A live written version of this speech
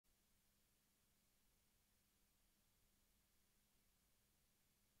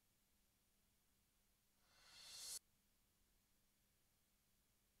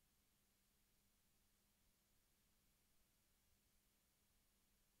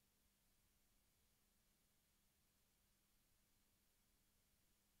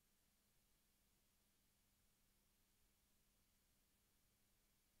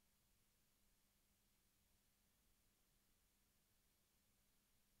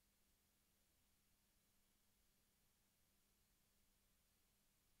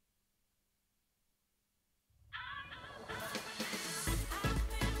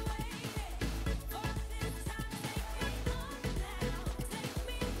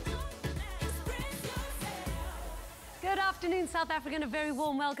afternoon, South Africa, and a very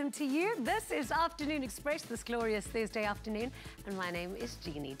warm welcome to you. This is Afternoon Express, this glorious Thursday afternoon, and my name is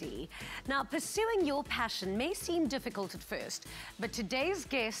Jeannie D. Now, pursuing your passion may seem difficult at first, but today's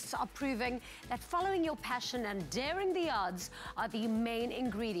guests are proving that following your passion and daring the odds are the main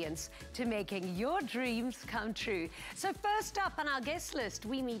ingredients to making your dreams come true. So first up on our guest list,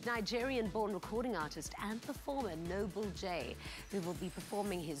 we meet Nigerian-born recording artist and performer Noble J, who will be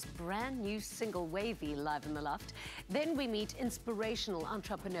performing his brand new single Wavy live in the Loft. Then we meet inspirational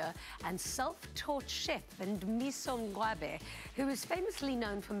entrepreneur and self-taught chef Ndumiso Mncwabe, who is famously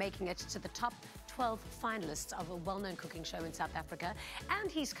known for making it to the top 12 finalists of a well-known cooking show in South Africa, and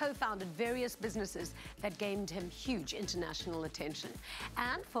he's co-founded various businesses that gained him huge international attention.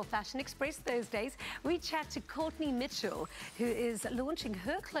 And for Fashion Express Thursdays, we chat to Courtney Mitchel, who is launching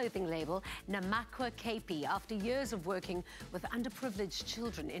her clothing label Namaquacapey after years of working with underprivileged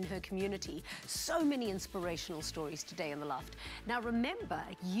children in her community. So many inspirational stories today in the Loft. Now remember,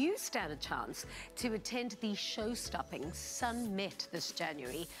 you stand a chance to attend the show-stopping Sun Met this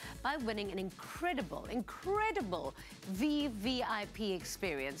January by winning an incredible VVIP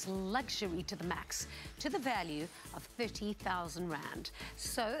experience, luxury to the max, to the value of 30,000 Rand.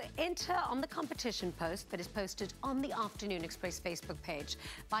 So enter on the competition post that is posted on the Afternoon Express Facebook page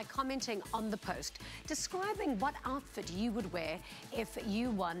by commenting on the post, describing what outfit you would wear if you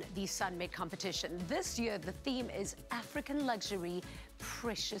won the Sun Met competition. This year, the theme is African luxury,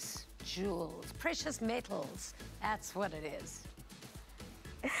 precious jewels, precious metals. That's what it is.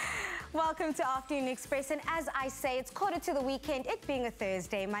 Welcome to Afternoon Express, and as I say, it's quarter to the weekend, it being a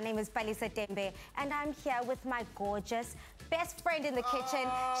Thursday. My name is Balisa Dembe, and I'm here with my gorgeous best friend in the kitchen,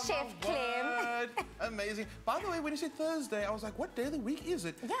 Chef Clem. Amazing. By the way, when you said Thursday, I was like, what day of the week is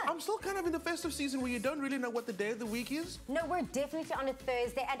it? Yeah. I'm still kind of in the festive season where you don't really know what the day of the week is. No, we're definitely on a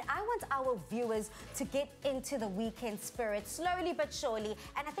Thursday, and I want our viewers to get into the weekend spirit slowly but surely,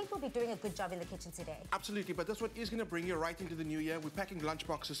 and I think we'll be doing a good job in the kitchen today. Absolutely, but this one is going to bring you right into the new year. We're packing lunch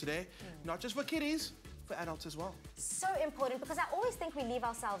boxes today, not just for kiddies, for adults as well. So important, because I always think we leave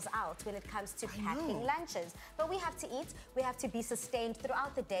ourselves out when it comes to packing lunches. But we have to eat, we have to be sustained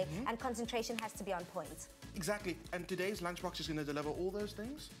throughout the day, and concentration has to be on point. Exactly, and today's lunchbox is going to deliver all those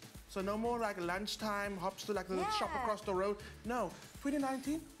things. So no more like lunchtime hops to like the shop across the road. No,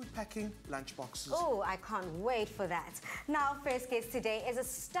 2019, we're packing lunch boxes. Oh, I can't wait for that. Now, our first guest today is a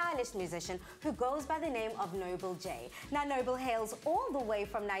stylish musician who goes by the name of Noble J. Now, Noble hails all the way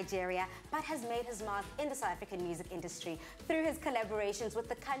from Nigeria, but has made his mark in the South African music industry through his collaborations with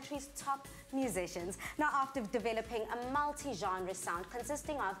the country's top musicians. Now, after developing a multi-genre sound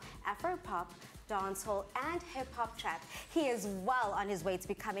consisting of Afro-pop, dancehall and hip-hop trap, he is well on his way to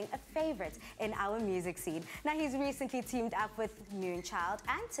becoming a favorite in our music scene. Now, he's recently teamed up with Moonchild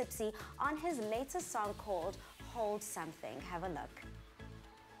and Tipsy on his latest song called Hold Something. Have a look.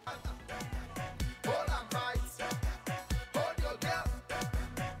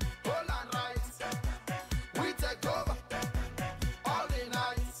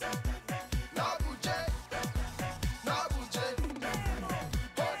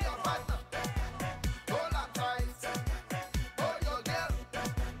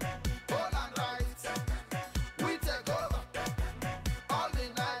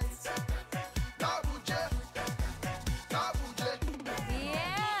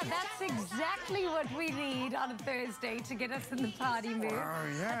 What we need on a Thursday to get us in the party mood. Wow,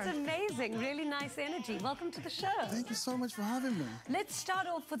 yeah. That's amazing. Really nice energy. Welcome to the show. Thank you so much for having me. Let's start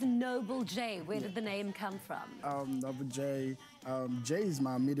off with Noble J. Where did the name come from? Noble J. J is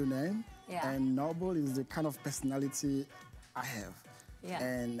my middle name, and Noble is the kind of personality I have. Yeah.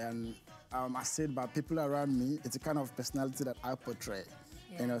 And I said by people around me, it's the kind of personality that I portray.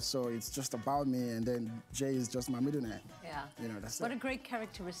 You know, so it's just about me, and then J is just my middle name. Yeah. You know, that's what a great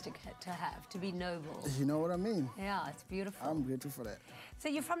characteristic to have, to be noble. You know what I mean? Yeah, it's beautiful. I'm grateful for that. So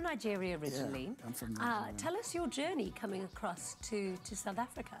you're from Nigeria originally. Yeah, I'm from Nigeria. Tell us your journey coming across to South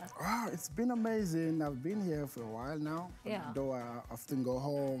Africa. Wow, it's been amazing. I've been here for a while now. Yeah. Though I often go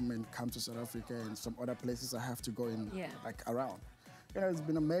home and come to South Africa and some other places I have to go in, like around. You know, it's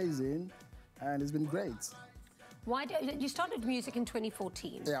been amazing and it's been great. Why you started music in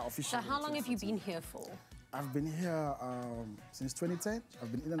 2014? Yeah, officially. So how long have you been here for? I've been here since 2010.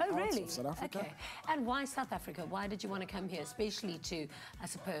 I've been in and out of South Africa. Okay. And why South Africa? Why did you want to come here, especially to, I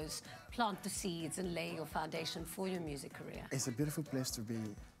suppose, plant the seeds and lay your foundation for your music career? It's a beautiful place to be,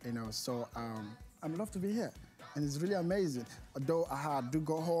 you know, so I'm love to be here. And it's really amazing. Although I do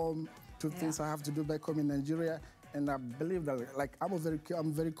go home, two things I have to do back home in Nigeria, and I believe that, like, I'm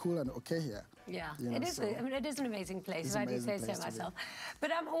very cool and okay here. Yeah, You know, it is. so I mean, it is an amazing place, it's if an I do say amazing so place to be. myself.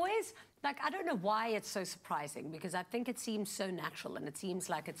 But I'm always, like, I don't know why it's so surprising, because I think it seems so natural and it seems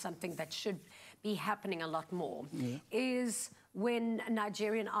like it's something that should be happening a lot more, is when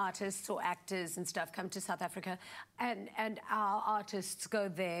Nigerian artists or actors and stuff come to South Africa and our artists go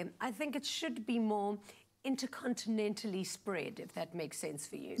there. I think it should be more intercontinentally spread, if that makes sense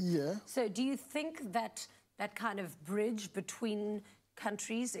for you. Yeah. So do you think that that kind of bridge between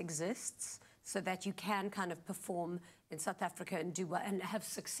countries exists so that you can kind of perform in South Africa and do well, and have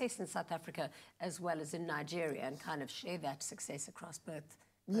success in South Africa as well as in Nigeria, and kind of share that success across both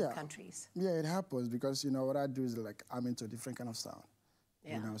countries? Yeah, it happens because, you know, what I do is like I'm into a different kind of sound.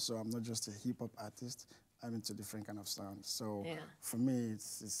 Yeah. You know, so I'm not just a hip-hop artist, I'm into different kind of sound. So Yeah. for me,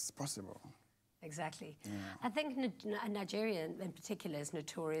 it's possible. Exactly. Yeah. I think Nigeria in particular is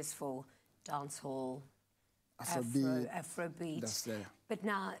notorious for dancehall, Afrobeat. That's there. But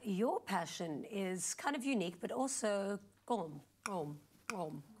now your passion is kind of unique, but also gom.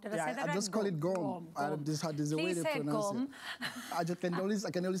 Did I say that I right? just call it gom. There's a way Please to say pronounce gom. it.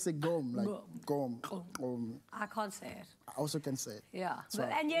 I can only say gom, like gom. I can't say it. I also can say it. Yeah, So-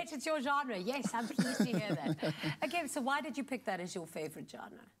 and yet it's your genre. Yes, I'm pleased to hear that. Okay, so why did you pick that as your favorite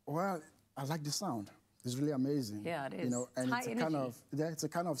genre? Well, I like the sound. It's really amazing. Yeah, it is. You know, and High it's a energy.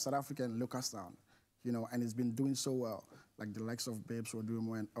 kind of South African local sound. You know, and it's been doing so well. Like the likes of Babes who are doing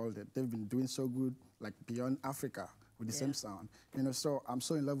more and all that. They've been doing so good, like beyond Africa with the same sound. You know, so I'm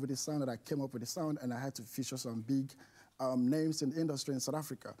so in love with the sound that I came up with the sound, and I had to feature some big names in the industry in South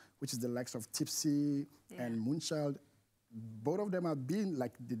Africa, which is the likes of Tipsy and Moonchild. Both of them have been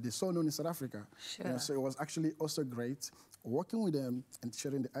like they're so known in South Africa. Sure. You know, so it was actually also great working with them and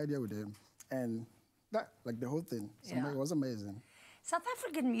sharing the idea with them, and that, like the whole thing, it was amazing. South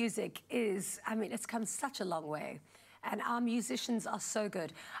African music is, I mean, it's come such a long way. And our musicians are so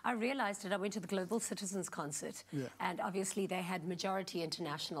good. I realized that I went to the Global Citizens concert, and obviously they had majority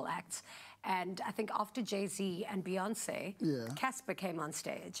international acts. And I think after Jay-Z and Beyonce, Casper came on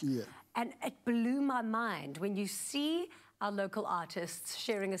stage. And it blew my mind when you see our local artists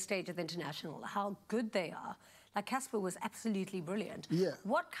sharing a stage with international, how good they are. Like Casper was absolutely brilliant.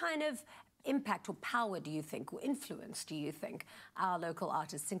 What kind of impact or power do you think, or influence do you think our local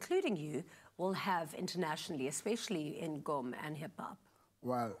artists, including you, will have internationally, especially in gom and hip-hop?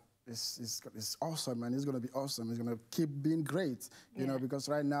 Well, it's awesome, and it's going to be awesome. It's going to keep being great, you know, because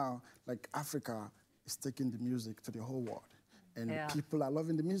right now, like Africa is taking the music to the whole world, and people are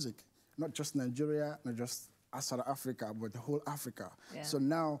loving the music. Not just Nigeria, not just South Africa, but the whole Africa. So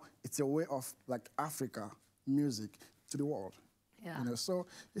now it's a way of like Africa music to the world. You know, so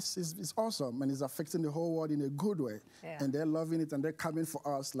it's awesome, and it's affecting the whole world in a good way. And they're loving it, and they're coming for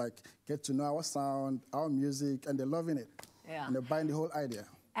us, like, get to know our sound, our music, and they're loving it. And they're buying the whole idea.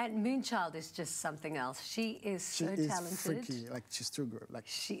 And Moonchild is just something else. She is so talented. She is freaky, like, she's too good. Like,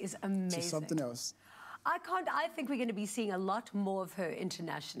 she is amazing. She's something else. I think we're going to be seeing a lot more of her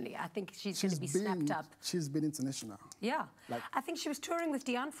internationally. I think she's going to be snapped up. She's been international. Yeah. Like, I think she was touring with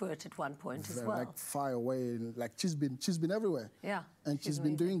Dion Furt at one point as well. Like far away, like she's been everywhere. Yeah. And she's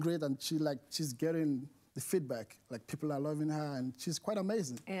been doing great, and she's getting the feedback. Like people are loving her, and she's quite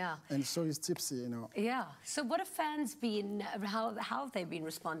amazing. Yeah. And so is Tipsy, you know. Yeah. So what have fans been, how have they been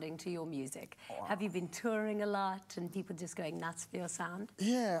responding to your music? Wow. Have you been touring a lot and people just going nuts for your sound?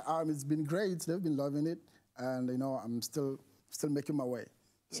 Yeah, it's been great. They've been loving it, and you know, I'm still making my way.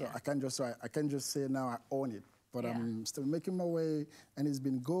 So I can't just say now I own it, but I'm still making my way, and it's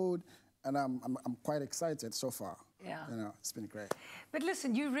been good, and I'm quite excited so far. Yeah. You know, it's been great. But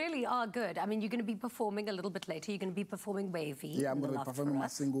listen, you really are good. I mean, you're going to be performing a little bit later. You're going to be performing Wavy. Yeah, I'm going to be performing my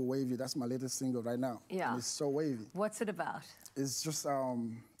single Wavy. That's my latest single right now. Yeah. And it's so wavy. What's it about? It's just,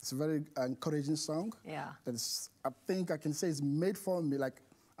 it's a very encouraging song. Yeah. I think I can say it's made for me, like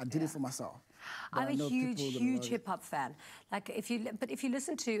I did it for myself. I'm a huge hip-hop fan. Like, if you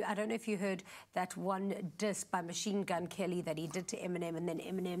listen to, I don't know if you heard that one diss by Machine Gun Kelly that he did to Eminem, and then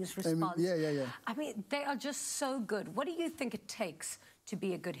Eminem's response. Yeah. I mean, they are just so good. What do you think it takes to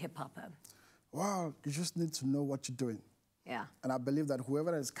be a good hip-hopper? Well, you just need to know what you're doing. Yeah. And I believe that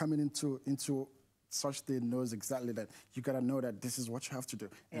whoever is coming into such thing knows exactly that you gotta know that this is what you have to do,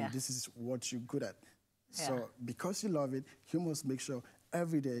 and this is what you're good at. So because you love it, you must make sure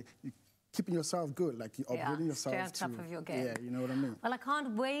every day you keeping yourself good, like you're upgrading yourself. Stay on top of your game. Yeah, you know what I mean? Well, I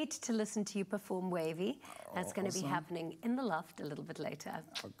can't wait to listen to you perform Wavy. That's going to be happening in the loft a little bit later.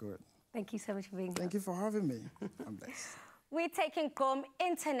 Oh, good. Thank you so much for being here. Thank you for having me. I'm blessed. We're taking Gom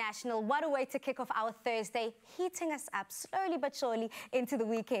international. What a way to kick off our Thursday, heating us up slowly but surely into the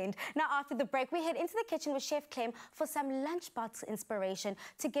weekend. Now, after the break, we head into the kitchen with Chef Clem for some lunchbox inspiration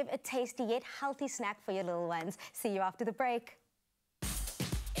to give a tasty yet healthy snack for your little ones. See you after the break.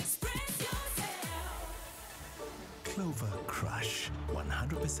 Clover Crush,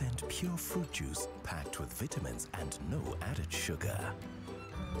 100% pure fruit juice packed with vitamins and no added sugar.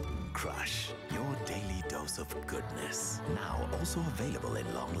 Crush, your daily dose of goodness. Now also available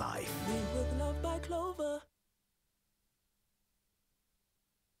in long life. Made with love by Clover.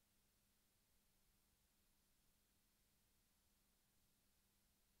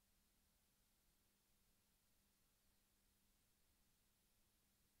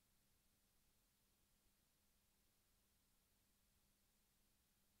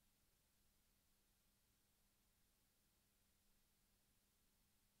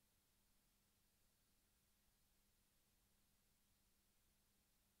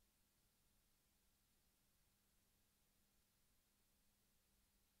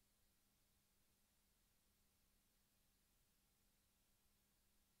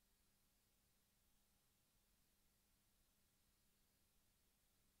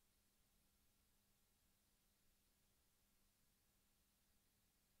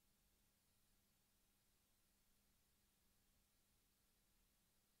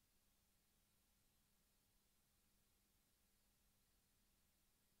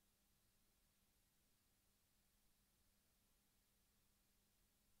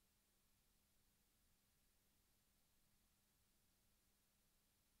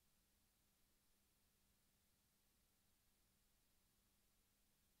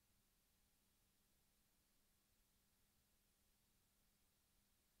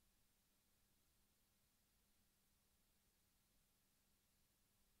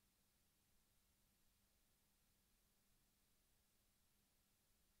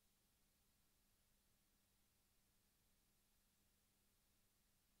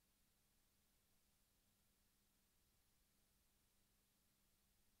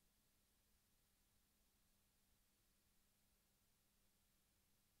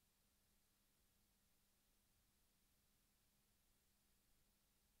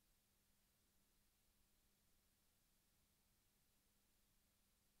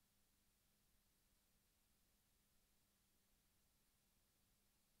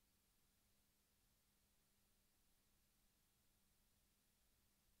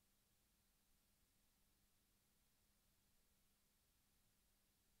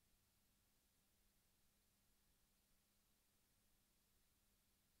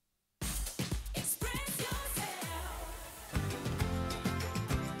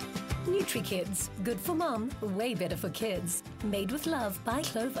 Nutrikids, good for mum, way better for kids. Made with love by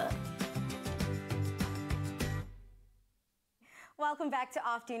Clover. Welcome back to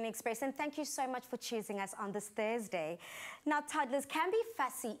Afternoon Express, and thank you so much for choosing us on this Thursday. Now, toddlers can be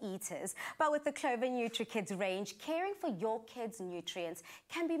fussy eaters, but with the Clover Nutrikids range, caring for your kids' nutrients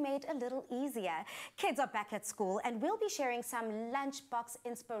can be made a little easier. Kids are back at school, and we'll be sharing some lunchbox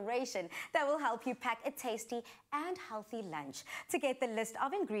inspiration that will help you pack a tasty and healthy lunch. To get the list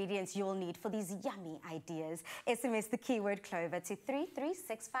of ingredients you'll need for these yummy ideas, SMS the keyword Clover to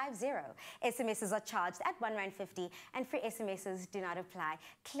 33650. SMSs are charged at R1.50, and free SMSs do not apply.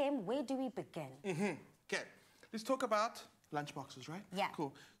 Clem, where do we begin? Okay, let's talk about lunchboxes, right? Yeah.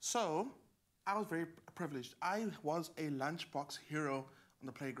 Cool. So, I was very privileged. I was a lunchbox hero on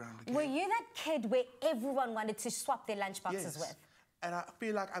the playground. Okay? Were you that kid where everyone wanted to swap their lunchboxes with? And I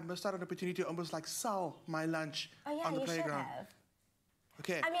feel like I missed out on an opportunity to almost like sell my lunch on the playground. Should have.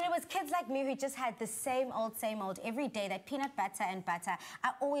 Okay. I mean, it was kids like me who just had the same old every day, that peanut butter and butter.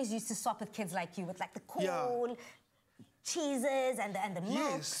 I always used to swap with kids like you with like the corn, cheeses and the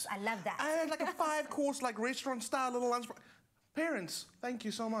milks. I love that. I had like a 5-course like restaurant style little lunch. Parents, thank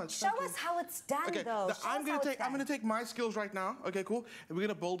you so much. Show us how it's done, though. I'm gonna take my skills right now. Okay, cool. And we're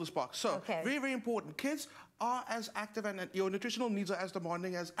gonna build this box. So, very, very important. Kids are as active and your nutritional needs are as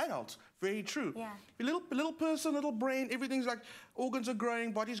demanding as adults. Very true. Yeah. A little person, little brain, everything's like organs are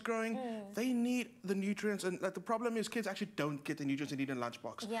growing, body's growing. They need the nutrients, and like the problem is kids actually don't get the nutrients they need in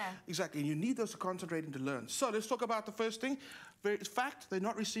lunchbox. Yeah. Exactly. And you need those to concentrate and to learn. So let's talk about the first thing. Fact, they're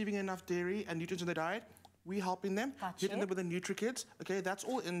not receiving enough dairy and nutrients in their diet. We're helping them, hitting them with the Nutrikids. Okay, that's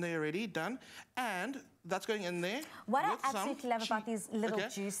all in there already, done. And that's going in there. What I absolutely love about these little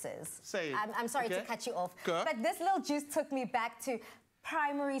juices. Say it. I'm sorry to cut you off. Go. But this little juice took me back to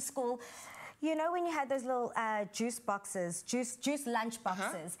primary school. You know when you had those little juice boxes, juice lunch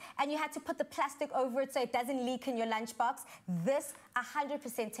boxes, and you had to put the plastic over it so it doesn't leak in your lunch box? This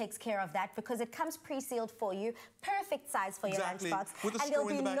 100% takes care of that because it comes pre-sealed for you, perfect size for your lunchbox. With a and straw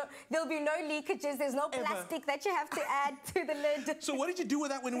in the back. there'll be no leakages, there's no plastic that you have to add to the lid. So what did you do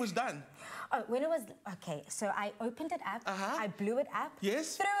with that when it was done? Oh, when it was, okay, so I opened it up, I blew it up,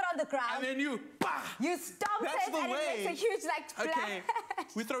 yes, threw it on the ground. And then you, bah! You stomp That's it the and way. it makes a huge like splash. Okay,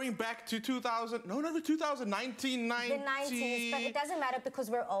 we're throwing back to 2000, no, not 2019, 90. The 90s, but it doesn't matter because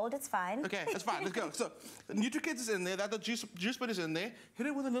we're old, it's fine. Okay, that's fine, let's go. So, Nutrikids is in there, that the juice bit is in there. Hit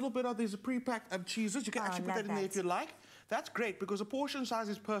it with a little bit of these pre-packed cheeses. You can actually put that in there if you like. That's great because the portion size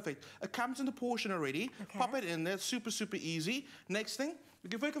is perfect. It comes in the portion already. Okay. Pop it in there, super, super easy. Next thing,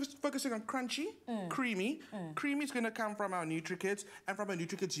 we're focusing on crunchy, creamy. Creamy is going to come from our Nutrikids and from our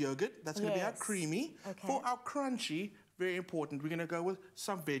Nutrikids yogurt. That's going to be our creamy. Okay. For our crunchy, very important, we're going to go with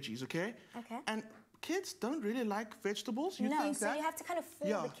some veggies, okay? Okay. And kids don't really like vegetables. You think so you have to kind of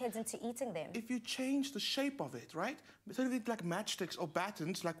fool the kids into eating them. If you change the shape of it, right? Instead of it like matchsticks or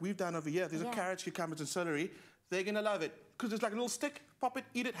battens like we've done over here, there's a carrots, cucumbers and celery, they're going to love it. Because it's like a little stick, pop it,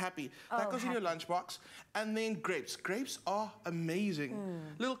 eat it, happy. That goes in your lunchbox. And then grapes. Grapes are amazing.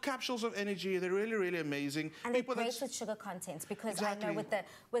 Little capsules of energy. They're really, really amazing. And they're great with sugar contents because I know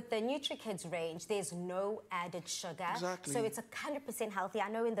with the Nutrikids range, there's no added sugar. Exactly. So it's 100% healthy. I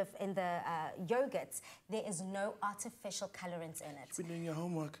know in the yogurts, there is no artificial colorants in it. You've been doing your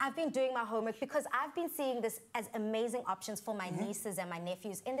homework. I've been doing my homework because I've been seeing this as amazing options for my nieces and my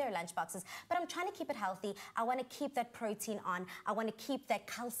nephews in their lunchboxes. But I'm trying to keep it healthy. I want to keep that protein on. I want to keep that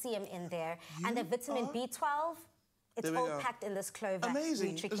calcium in there. And the vitamin B12, it's all packed in this Clover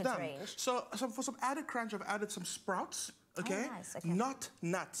Nutrikids range. So for some added crunch, I've added some sprouts, okay? Oh, nice. Okay. Not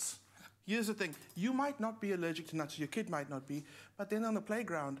nuts. Here's the thing. You might not be allergic to nuts. Your kid might not be. But then on the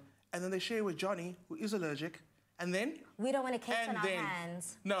playground, and then they share with Johnny, who is allergic, and then... We don't want to cake on our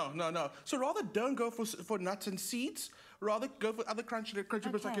hands. No, no, no. So rather don't go for nuts and seeds. Rather go for other crunchy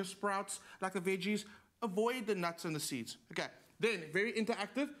bits like your sprouts, like the veggies. Avoid the nuts and the seeds. Okay. Then, very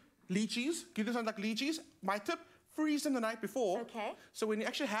interactive, lychees. Give them something like lychees. My tip, freeze them the night before. Okay. So when you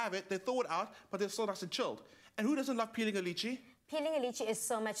actually have it, they're thawed out, but they're still nice and chilled. And who doesn't love peeling a lychee? Peeling a lychee is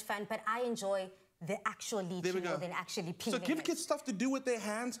so much fun, but I enjoy the actual lychee more than actually peeling it. So give kids stuff to do with their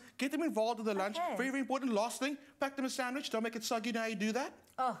hands. Get them involved in the lunch. Very, very important. Last thing, pack them a sandwich. Don't make it soggy. You know how you do that?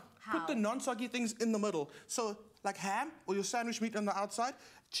 Oh, how? Put the non-soggy things in the middle. So like ham or your sandwich meat on the outside,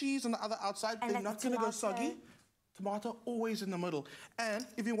 cheese on the other outside. And they're not going to go soggy. Tomato always in the middle. And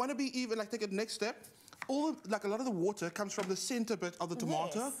if you want to be even, like take it next step, a lot of the water comes from the center bit of the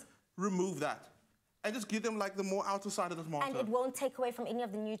tomato. Remove that. And just give them like the more outer side of the tomato. And it won't take away from any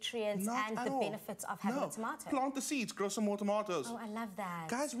of the nutrients and the benefits of having a tomato. Plant the seeds, grow some more tomatoes. Oh, I love that.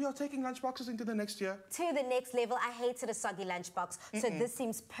 Guys, we are taking lunchboxes into the next year. To the next level. I hated a soggy lunchbox, so this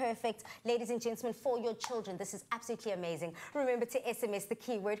seems perfect. Ladies and gentlemen, for your children, this is absolutely amazing. Remember to SMS the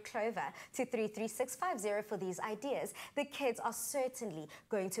keyword Clover to 33650 for these ideas. The kids are certainly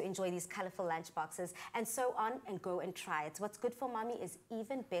going to enjoy these colourful lunchboxes, and so on, and go and try it. What's good for mommy is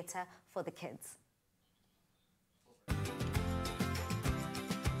even better for the kids.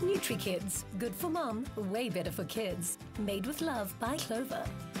 Nutrikids, good for mum, way better for kids. Made with love by Clover.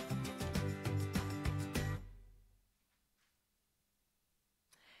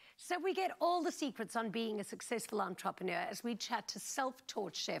 So we get all the secrets on being a successful entrepreneur as we chat to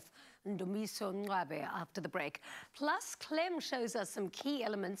self-taught chef Ndumiso Mncwabe after the break. Plus, Clem shows us some key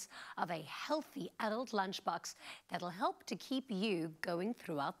elements of a healthy adult lunchbox that'll help to keep you going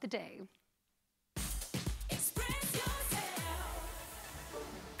throughout the day.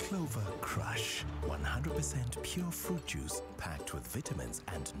 Clover Crush, 100% pure fruit juice packed with vitamins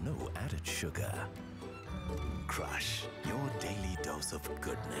and no added sugar. Crush, your daily dose of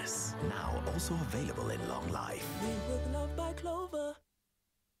goodness. Now also available in long life. Made with love by Clover.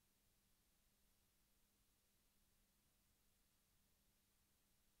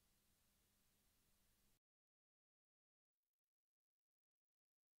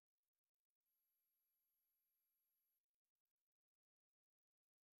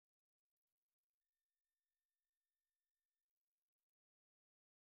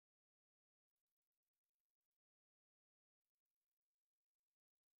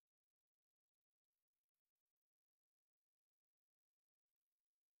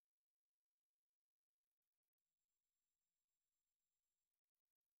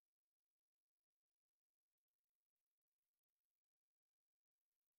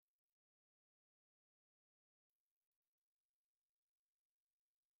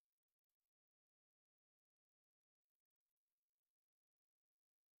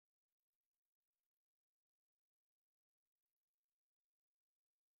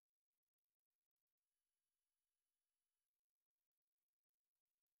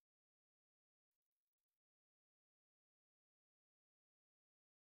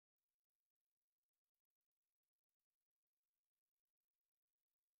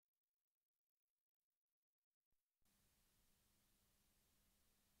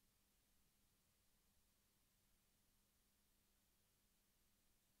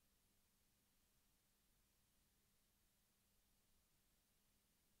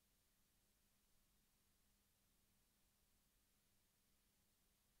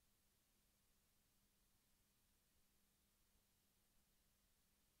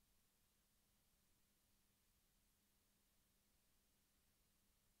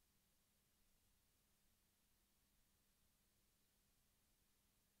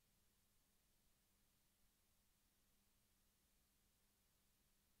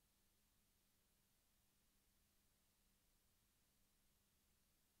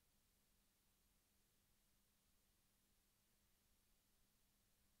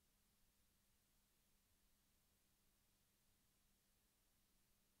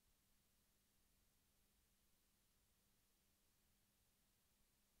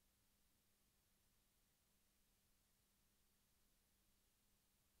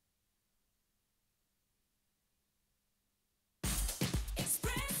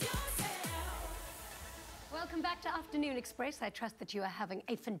 back to Afternoon Express. I trust that you are having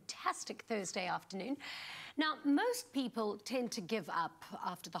a fantastic Thursday afternoon. Now, most people tend to give up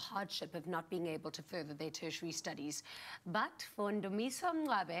after the hardship of not being able to further their tertiary studies. But for Ndumiso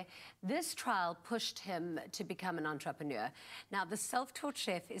Mncwabe, this trial pushed him to become an entrepreneur. Now, the self-taught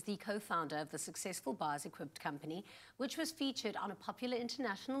chef is the co-founder of the successful Bars Equipped company, which was featured on a popular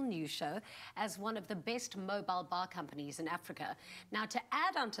international news show as one of the best mobile bar companies in Africa. Now, to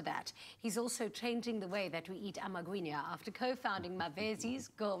add on to that, he's also changing the way that we eat amagwinya after co-founding Mavezi's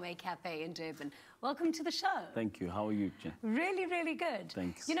Gourmet Cafe in Durban. Welcome to the show. Thank you. How are you, Jen? Really, really good.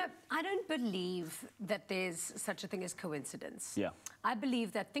 Thanks. You know, I don't believe that there's such a thing as coincidence. Yeah. I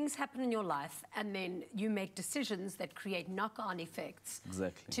believe that things happen in your life and then you make decisions that create knock-on effects.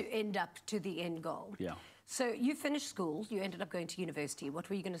 Exactly. To end up to the end goal. Yeah. So you finished school, you ended up going to university. What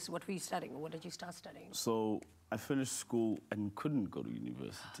were you studying, or what did you start studying? So I finished school and couldn't go to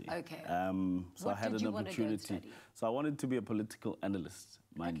university. Okay. So I had an opportunity. So I wanted to be a political analyst,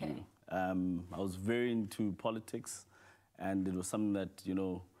 mind you. I was very into politics, and it was something that, you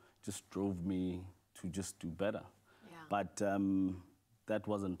know, just drove me to just do better. Yeah. But that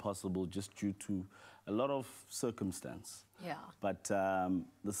wasn't possible just due to a lot of circumstance. Yeah. But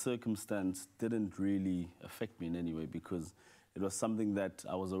the circumstance didn't really affect me in any way, because it was something that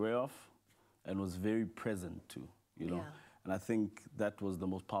I was aware of and was very present to, you know. Yeah. And I think that was the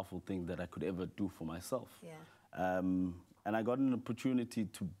most powerful thing that I could ever do for myself. Yeah. And I got an opportunity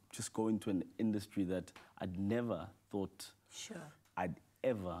to just go into an industry that I'd never thought I'd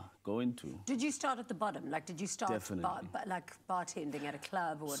ever go into. Did you start at the bottom? Like, did you start like bartending at a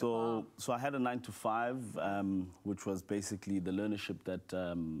club or at a bar? So I had a 9-to-5, which was basically the learnership that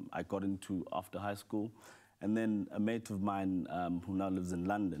I got into after high school. And then a mate of mine who now lives in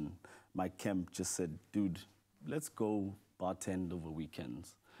London, my camp, just said, dude, let's go bartend over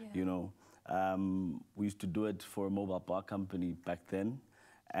weekends, you know. We used to do it for a mobile bar company back then,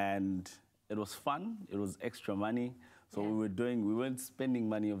 and it was fun. It was extra money. So we weren't spending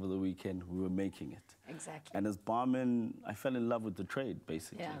money over the weekend, we were making it. Exactly. And as barman, I fell in love with the trade,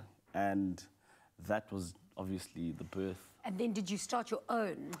 basically. Yeah. And that was obviously the birth. And then did you start your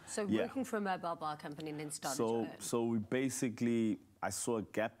own? So working for a mobile bar company and then started your own? So we basically, I saw a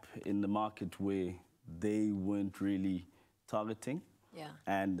gap in the market where they weren't really targeting. Yeah.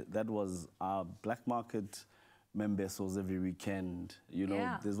 And that was our black market membesos every weekend. You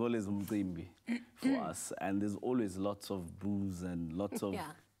know, there's always umcimbi for us, and there's always lots of booze and lots of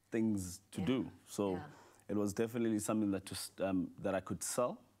things to do. So it was definitely something that just that I could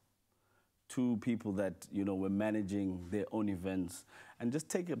sell to people that, you know, were managing their own events, and just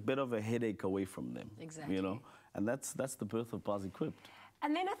take a bit of a headache away from them. Exactly. You know, and that's the birth of Bars Equipped.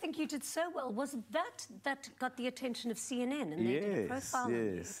 And then I think you did so well. Was that got the attention of CNN, and they did a profile on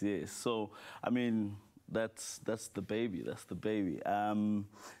you? Yes. So, I mean, that's the baby. That's the baby.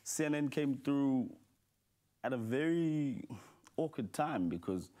 CNN came through at a very awkward time,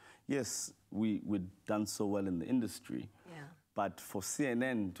 because, yes, we'd done so well in the industry. Yeah. But for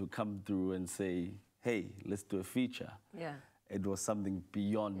CNN to come through and say, hey, let's do a feature. Yeah. It was something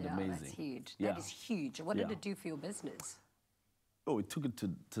beyond amazing. That's huge. Yeah. That is huge. What did it do for your business? Oh, it took it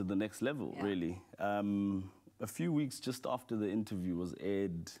to the next level, really. A few weeks just after the interview was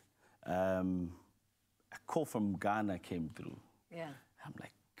aired, a call from Ghana came through. Yeah. I'm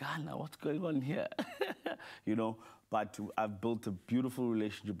like, Ghana, what's going on here? You know, but I've built a beautiful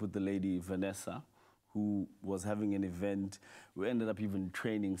relationship with the lady, Vanessa, who was having an event. We ended up even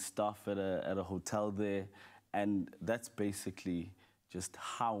training staff at a hotel there. And that's basically just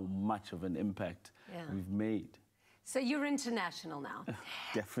how much of an impact we've made. So you're international now.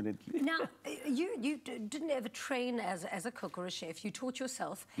 Definitely. Now, you didn't ever train as a cook or a chef. You taught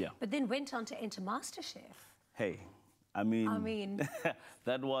yourself, but then went on to enter MasterChef. Hey, I mean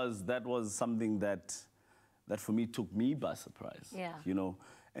that was something that for me took me by surprise. Yeah. You know,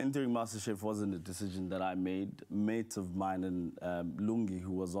 entering MasterChef wasn't a decision that I made. Mates of mine and Lungi,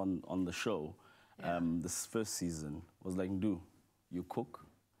 who was on the show this first season, was like, Ndu, you cook.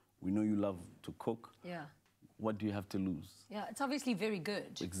 We know you love to cook. Yeah. What do you have to lose? Yeah, it's obviously very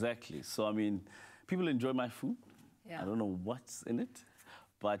good. Exactly. So, I mean, people enjoy my food. Yeah. I don't know what's in it.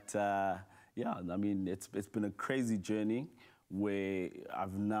 But, yeah, I mean, it's been a crazy journey where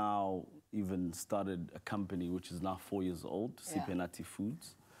I've now even started a company which is now 4 years old, Sipenati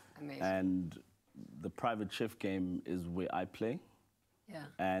Foods. Amazing. And the private chef game is where I play. Yeah.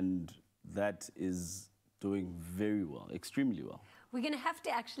 And that is doing very well, extremely well. We're going to have to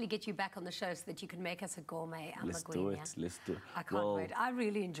actually get you back on the show so that you can make us a gourmet amagwinya. Let's do it. Let's do it. I can't wait. I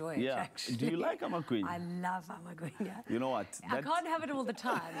really enjoy it, actually. Do you like amagwinya? I love amagwinya. You know what? I can't have it all the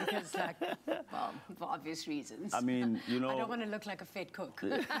time because, like, well, for obvious reasons. I mean, you know... I don't want to look like a fat cook.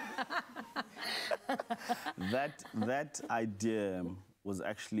 that idea was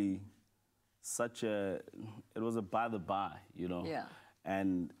actually such a... It was a by the by, you know? Yeah.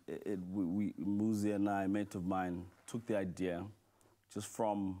 And Muzi and I, a mate of mine, took the idea just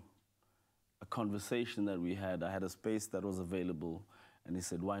from a conversation that we had. I had a space that was available, and he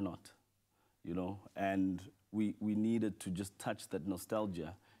said, why not? You know? And we needed to just touch that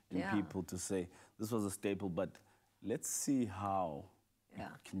nostalgia in people to say, this was a staple, but let's see how it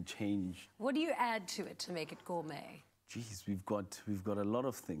can change. What do you add to it to make it gourmet? Geez, we've got a lot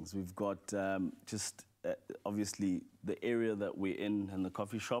of things. We've got obviously the area that we're in and the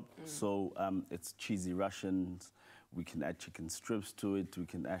coffee shop. So it's cheesy Russians. We can add chicken strips to it. We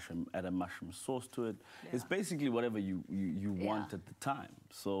can add a mushroom sauce to it. It's basically whatever you want at the time.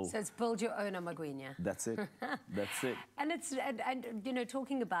 So it's build your own amagwinya. That's it. That's it. And it's and you know,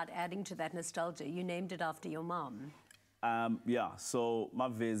 talking about adding to that nostalgia, you named it after your mom. Yeah. So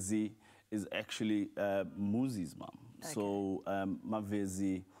Mavezi is actually Muzi's mom. Okay. So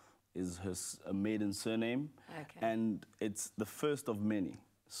Mavezi is her maiden surname, and it's the first of many.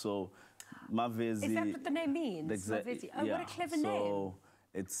 So Mavezi... Is that what the name means? Exactly. Oh, what a clever name. So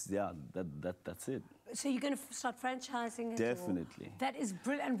it's, that's it. So you're going to start franchising it? Definitely. Or... That is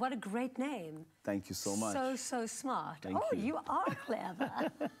brilliant. And what a great name. Thank you so much. So smart. Thank you. You are clever.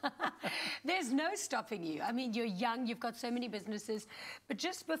 There's no stopping you. I mean, you're young, you've got so many businesses. But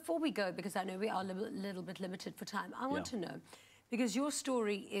just before we go, because I know we are a little bit limited for time, I want to know, because your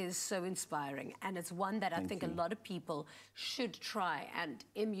story is so inspiring, and it's one that I think a lot of people should try and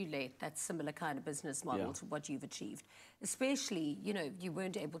emulate that similar kind of business model to what you've achieved. Especially, you know, you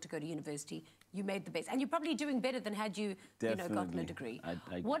weren't able to go to university, you made the best, and you're probably doing better than had you, gotten a degree.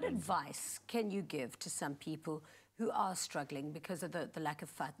 What advice can you give to some people who are struggling because of the lack of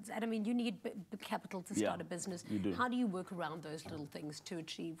funds? And I mean, you need capital to start a business. You do. How do you work around those little things to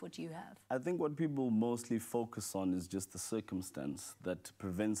achieve what you have? I think what people mostly focus on is just the circumstance that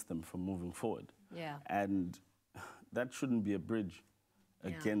prevents them from moving forward. Yeah. And that shouldn't be a bridge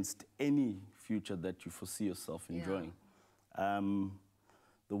against any future that you foresee yourself enjoying.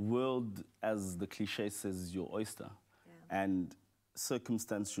 The world, as the cliche says, is your oyster. Yeah. And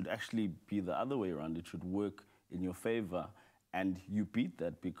circumstance should actually be the other way around. It should work in your favor, and you beat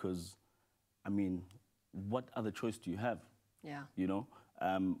that because, I mean, what other choice do you have? Yeah. You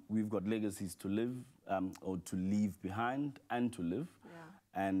know, we've got legacies to live or to leave behind and to live.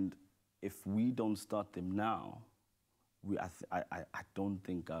 Yeah. And if we don't start them now, I don't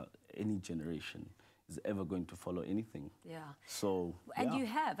think any generation is ever going to follow anything. Yeah. So, and you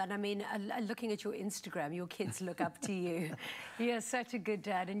have, and I mean, looking at your Instagram, your kids look up to you. You're such a good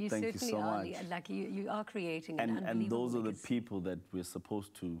dad, and you certainly are. Like you are creating an unbelievable and those are the legacy. people that we're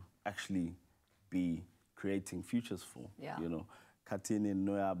supposed to actually be creating futures for. Yeah. You know, Katini and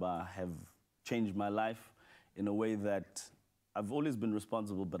Noyaba have changed my life in a way that I've always been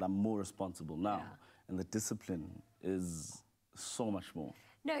responsible, but I'm more responsible now. Yeah. And the discipline is so much more.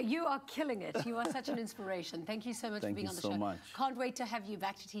 No, you are killing it. You are such an inspiration. Thank you so much for being on the show. Thank you so much. Can't wait to have you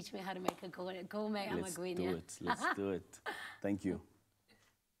back to teach me how to make a gourmet amagwinya. Let's do it. Let's do it. Thank you.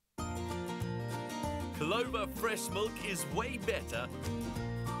 Clover fresh milk is way better.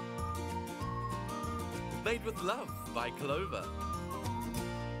 Made with love by Clover.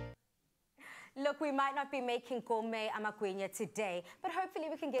 Look, we might not be making gourmet amagwinya today, but hopefully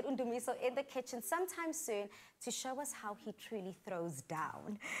we can get Ndumiso in the kitchen sometime soon to show us how he truly throws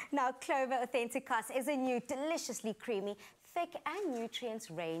down. Now, Clover Authentikos is a new, deliciously creamy, thick and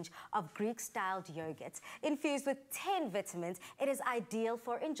nutrients range of Greek-styled yogurts. Infused with 10 vitamins, it is ideal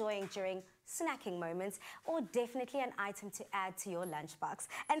for enjoying during snacking moments, or definitely an item to add to your lunchbox.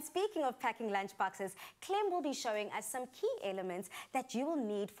 And speaking of packing lunchboxes, Clem will be showing us some key elements that you will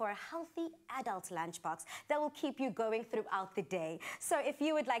need for a healthy adult lunchbox that will keep you going throughout the day. So if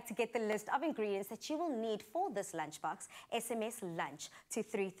you would like to get the list of ingredients that you will need for this lunchbox, SMS lunch to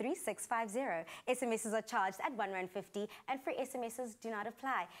 33650. SMSs are charged at R1.50 and free SMSs do not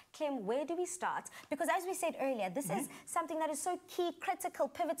apply. Clem, where do we start? Because as we said earlier, this is something that is so key, critical,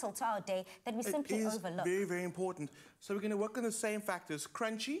 pivotal to our day that we simply overlook. Very, very important. So we're going to work on the same factors: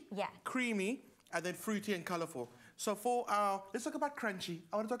 crunchy, creamy, and then fruity and colorful. So for our, let's talk about crunchy.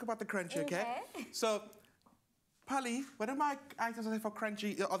 I want to talk about the crunchy, okay? So, Pali, one of my items I say for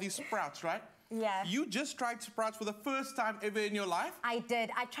crunchy are these sprouts, right? Yeah. You just tried sprouts for the first time ever in your life? I did.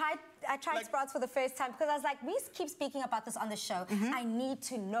 I tried I tried sprouts for the first time because I was like, we keep speaking about this on the show. I need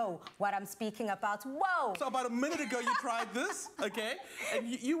to know what I'm speaking about. Whoa! So about a minute ago you tried this, okay? And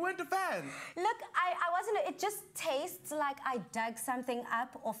you weren't a fan. Look, I wasn't, it just tastes like I dug something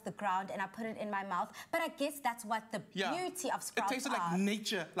up off the ground and I put it in my mouth. But I guess that's what the beauty of sprouts It tasted like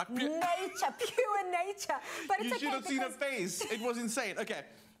nature. Like nature, pure nature. But it's you okay should have seen her face. It was insane. Okay.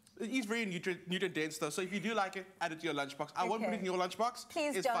 It's very nutrient dense though, so if you do like it, add it to your lunchbox. I won't put it in your lunchbox.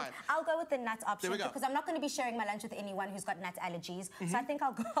 Please it's don't. Fine. I'll go with the nut option There we go. because I'm not going to be sharing my lunch with anyone who's got nut allergies. So I think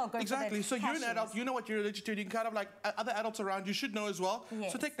I'll go exactly. for the So you're an adult, you know what you're allergic to. You can kind of like other adults around you should know as well.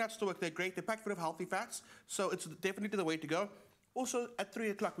 Yes. So take nuts to work. They're great. They're packed full of healthy fats. So it's definitely the way to go. Also, at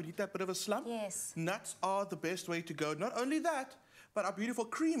 3 o'clock, we need that bit of a slump. Yes. Nuts are the best way to go. Not only that, but our beautiful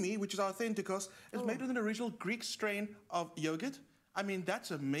creamy, which is our Authentikos, is made with an original Greek strain of yogurt. I mean,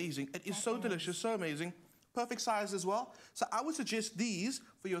 that's amazing. It is so delicious, so amazing. Perfect size as well. So I would suggest these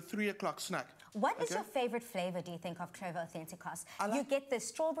for your 3 o'clock snack. What is your favorite flavor, do you think, of Clover Authentikos? You get the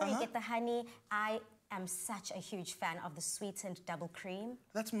strawberry, you get the honey. I am such a huge fan of the sweetened double cream.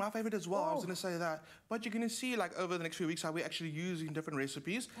 That's my favorite as well. I was going to say that. But you're going to see, like, over the next few weeks how we're actually using different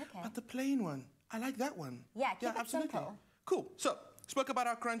recipes. But the plain one, I like that one. Yeah, keep it absolutely. simple. Cool. So, spoke about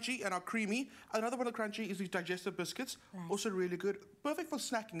our crunchy and our creamy. Another one of the crunchy is these digestive biscuits. Also really good. Perfect for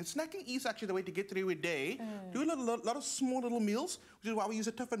snacking. And snacking is actually the way to get through a day. Do a lot of small little meals, which is why we use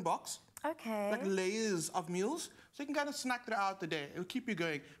a tiffin box. Okay. Like layers of meals. So you can kind of snack throughout the day. It'll keep you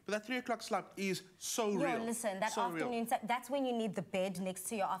going. But that 3 o'clock slump is so real. Listen, that afternoon, that's when you need the bed next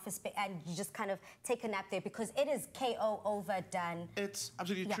to your office bed and you just kind of take a nap there because it is KO overdone. It's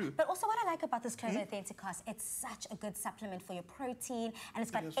absolutely true. But also what I like about this Clover Authentikos, it's such a good supplement for your protein and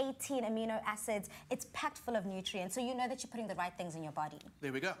it's got 18 amino acids. It's packed full of nutrients, so you know that you're putting the right things in your body.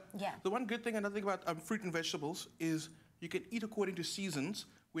 There we go. Yeah. The one good thing, another thing about fruit and vegetables is you can eat according to seasons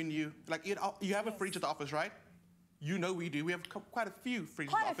when you, like, you have a fridge at the office, right? You know we do. We have quite a few fridges.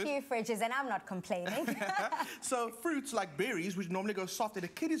 Quite a few fridges, and I'm not complaining. So fruits like berries, which normally go soft in a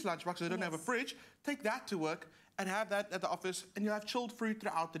Kiddies lunchbox, so they don't have a fridge, take that to work and have that at the office, and you'll have chilled fruit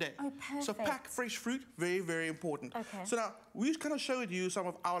throughout the day. Oh, perfect. So pack fresh fruit, very, very important. Okay. So now, we kind of showed you some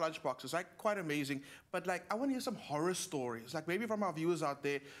of our lunchboxes, like quite amazing, but like I want to hear some horror stories, like maybe from our viewers out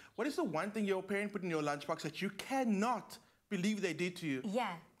there. What is the one thing your parent put in your lunchbox that you cannot believe they did to you?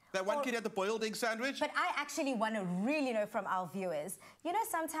 Yeah. That one kid had the boiled egg sandwich? But I actually want to really know from our viewers. You know,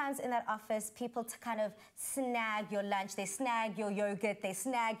 sometimes in that office, people kind of snag your lunch, they snag your yogurt, they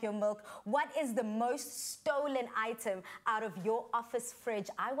snag your milk. What is the most stolen item out of your office fridge?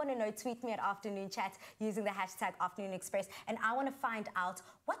 I want to know. Tweet me at Afternoon Chat using the hashtag Afternoon Express, and I want to find out,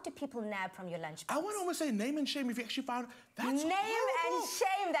 what do people nab from your lunchbox? I want to almost say name and shame if you actually found that's name horrible. And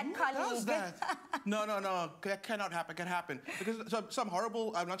shame that colleague. Who does that? No. That cannot happen. Can happen. Because some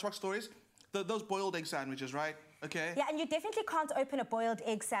horrible lunchbox stories, those boiled egg sandwiches, right? Okay. Yeah, and you definitely can't open a boiled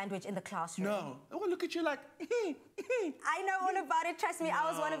egg sandwich in the classroom. No. Oh, look at you like... I know all about it, trust me. No.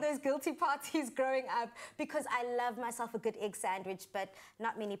 I was one of those guilty parties growing up because I love myself a good egg sandwich, but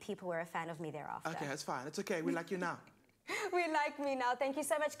not many people were a fan of me thereafter. Okay, that's fine. It's okay. We like you now. We like me now. Thank you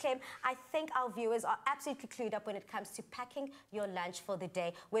so much, Clem. I think our viewers are absolutely clued up when it comes to packing your lunch for the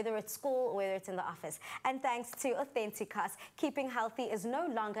day, whether it's school or whether it's in the office. And thanks to Authentikos, keeping healthy is no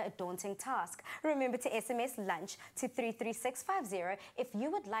longer a daunting task. Remember to SMS lunch to 33650 if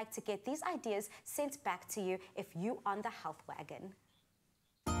you would like to get these ideas sent back to you if you on the health wagon.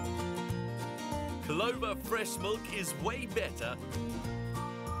 Clover fresh milk is way better.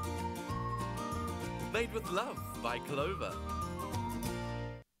 Made with love by Clover.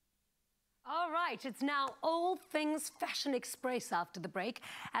 All right, it's now all things Fashion Express after the break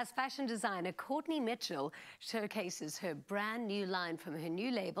as fashion designer Courtney Mitchel showcases her brand new line from her new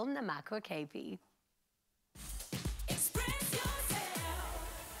label, Namaquacapey.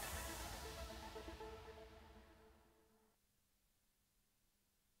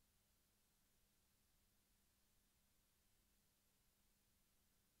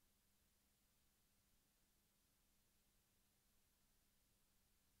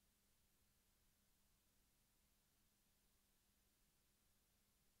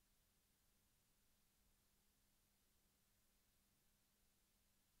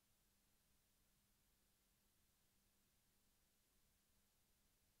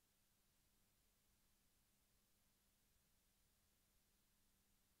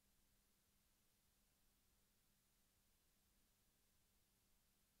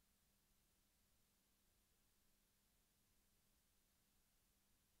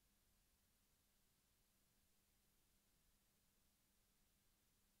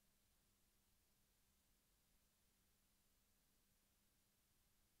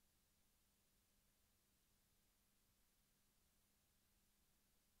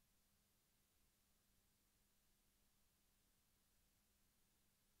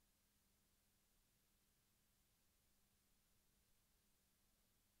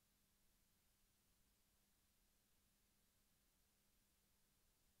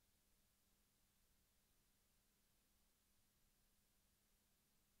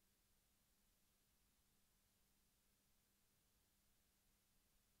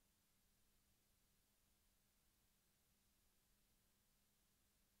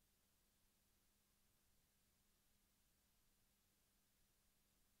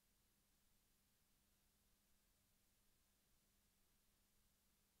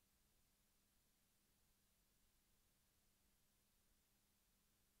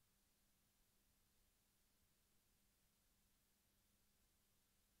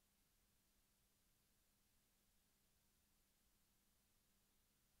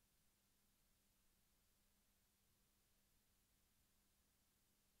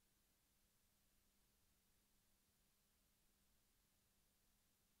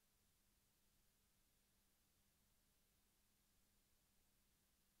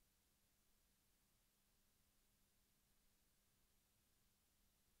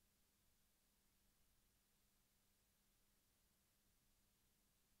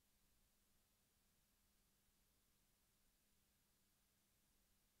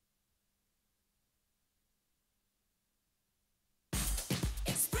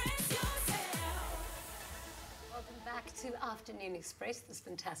 Afternoon Express this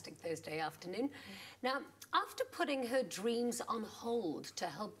fantastic Thursday afternoon. Now, after putting her dreams on hold to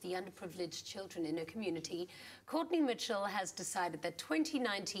help the underprivileged children in her community, Courtney Mitchel has decided that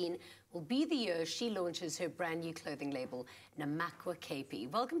 2019 will be the year she launches her brand new clothing label,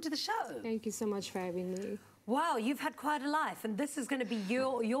 Namaquacapey. Welcome to the show. Thank you so much for having me. Wow, you've had quite a life, and this is going to be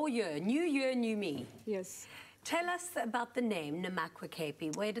your year. New year, new me. Yes. Tell us about the name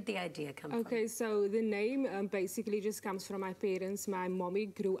Namaquacapey. Where did the idea come from? Okay, so the name basically just comes from my parents. My mommy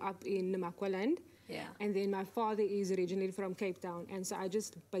grew up in Namaqualand. Yeah. And then my father is originally from Cape Town. And so I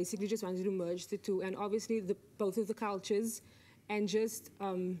just basically just wanted to merge the two. And obviously both of the cultures. And just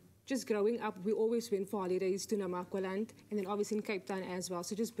growing up, we always went for holidays to Namaqualand. And then obviously in Cape Town as well.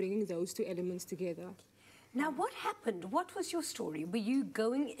 So just bringing those two elements together. Now, what happened? What was your story? Were you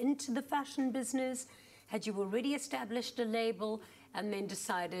going into the fashion business? Had you already established a label and then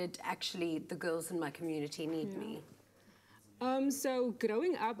decided, actually, the girls in my community need me? So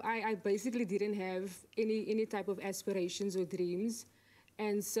growing up, I basically didn't have any type of aspirations or dreams.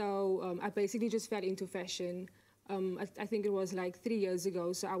 And so I basically just fell into fashion. I think it was like 3 years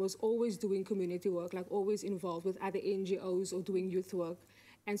ago. So I was always doing community work, like always involved with other NGOs or doing youth work.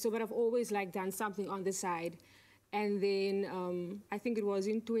 And so, but I've always like done something on the side. And then I think it was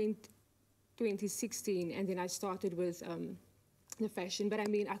in 2016, and then I started with the fashion. But I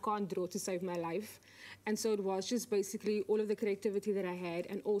mean, I can't draw to save my life. And so it was just basically all of the creativity that I had,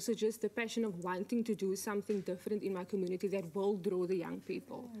 and also just the passion of wanting to do something different in my community that will draw the young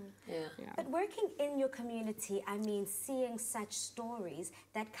people. Yeah. But working in your community, I mean, seeing such stories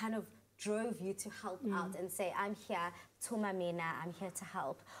that kind of drove you to help out and say, I'm here, Tumamina, I'm here to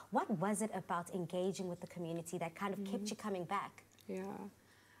help. What was it about engaging with the community that kind of kept you coming back? Yeah.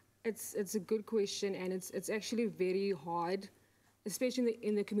 It's a good question, and it's actually very hard, especially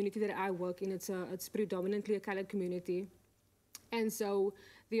in the community that I work in. It's predominantly a colored community, and so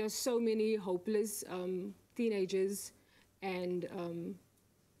there are so many hopeless teenagers. And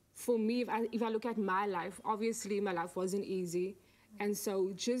for me, if I look at my life, obviously my life wasn't easy, and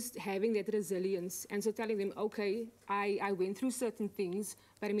so just having that resilience, and so telling them, okay, I went through certain things,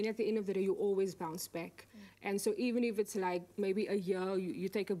 but I mean, at the end of the day, you always bounce back. And so even if it's like maybe a year, you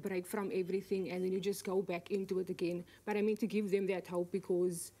take a break from everything and then you just go back into it again. But I mean, to give them that hope,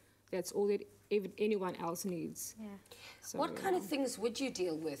 because that's all that anyone else needs. Yeah. So, what kind of things would you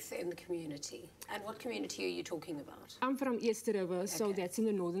deal with in the community? And what community are you talking about? I'm from East River, so that's in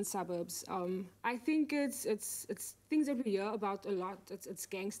the northern suburbs. I think it's things that we hear about a lot. It's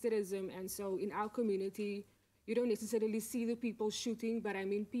gangsterism, and so in our community, you don't necessarily see the people shooting, but I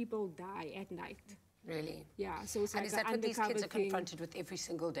mean, people die at night. Really? Yeah, so it's and like is that what these kids are thing. confronted with every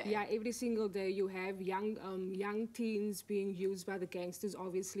single day? Yeah, every single day you have young teens being used by the gangsters,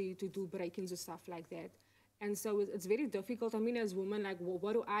 obviously, to do break-ins or stuff like that. And so it's very difficult. I mean, as women, like,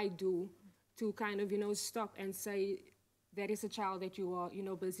 what do I do to kind of, stop and say, that is a child that you are,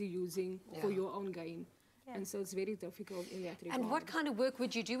 busy using for your own gain. Yeah. And so it's very difficult in that regard. And what kind of work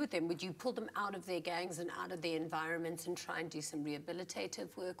would you do with them? Would you pull them out of their gangs and out of their environments and try and do some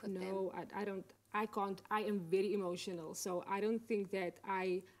rehabilitative work with them? No, I can't. I am very emotional, so I don't think that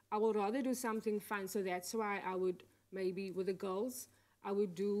I would rather do something fun. So that's why I would maybe with the girls, I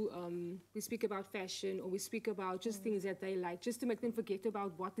would do, we speak about fashion, or we speak about just things that they like, just to make them forget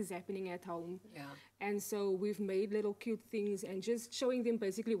about what is happening at home. Yeah. And so we've made little cute things and just showing them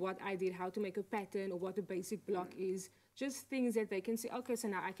basically what I did, how to make a pattern or what a basic block is. Just things that they can say, okay, so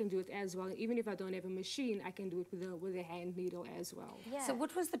now I can do it as well. Even if I don't have a machine, I can do it with a hand needle as well. Yeah. So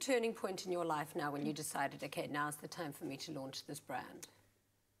what was the turning point in your life now when you decided, okay, now's the time for me to launch this brand?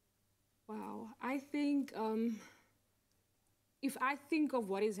 Wow, I think, if I think of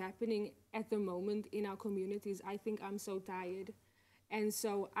what is happening at the moment in our communities, I think I'm so tired. And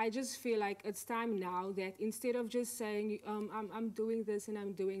so I just feel like it's time now that instead of just saying, I'm doing this and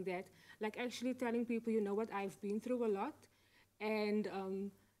I'm doing that, like actually telling people, you know what, I've been through a lot. And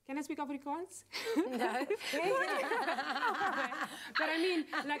can I speak Afrikaans? No. But I mean,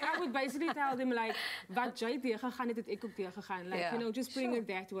 like I would basically tell them like, wat jy teëgegaan het ek ook teëgegaan. Like, just bring it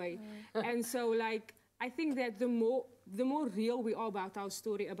that way. And so like, I think that the more real we are about our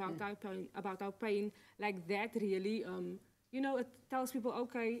story, about our pain, like that really, it tells people,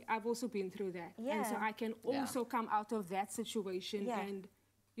 okay, I've also been through that. Yeah. And so I can also come out of that situation and,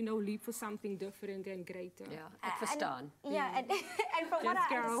 leap for something different and greater. Yeah, ek verstaan. And from what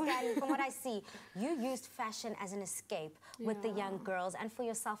I understand, from what I see, you used fashion as an escape with the young girls. And for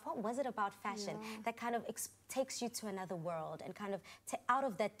yourself, what was it about fashion that kind of takes you to another world and kind of out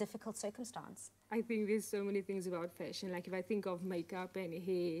of that difficult circumstance? I think there's so many things about fashion. Like if I think of makeup and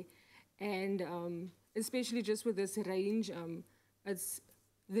hair and especially just with this range, it's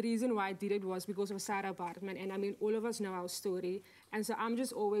the reason why I did it was because of Sarah Bartman, and I mean, all of us know our story, and so I'm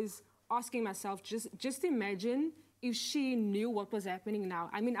just always asking myself, just imagine if she knew what was happening now.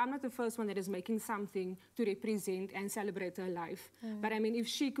 I mean, I'm not the first one that is making something to represent and celebrate her life. But I mean, if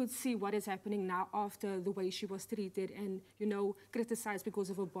she could see what is happening now after the way she was treated and, you know, criticized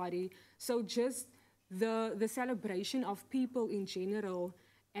because of her body. So just the celebration of people in general,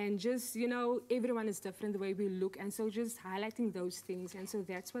 and just, you know, everyone is different the way we look, and so just highlighting those things, and so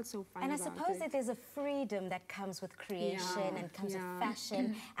that's what's so fun about it. And I suppose that there's a freedom that comes with creation and comes with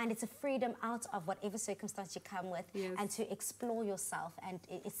fashion, and it's a freedom out of whatever circumstance you come with, and to explore yourself and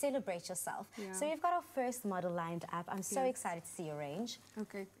celebrate yourself. So we've got our first model lined up. I'm so excited to see your range.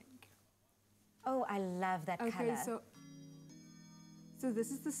 Okay, thank you. Oh, I love that color. So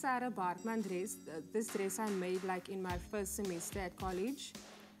this is the Sarah Bartman dress. This dress I made like in my first semester at college.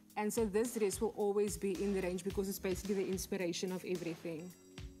 And so this dress will always be in the range because it's basically the inspiration of everything.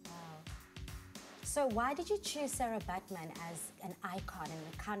 Wow. So why did you choose Sarah Bartman as an icon,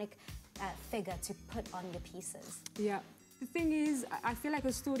 an iconic figure to put on your pieces? Yeah, the thing is, I feel like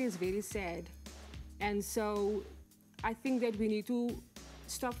her story is very sad. And so I think that we need to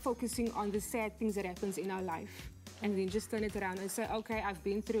stop focusing on the sad things that happens in our life and then just turn it around and say, okay, I've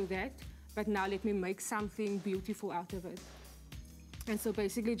been through that, but now let me make something beautiful out of it. And so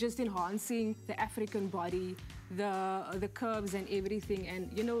basically just enhancing the African body, the curves and everything, and,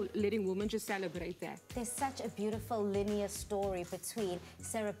 you know, letting women just celebrate that. There's such a beautiful linear story between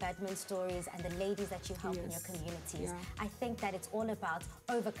Sarah Bartman's stories and the ladies that you help in your communities. I think that it's all about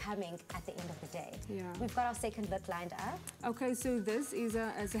overcoming at the end of the day. We've got our second look lined up. Okay, so this is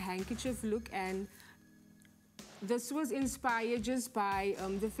a handkerchief look, and this was inspired just by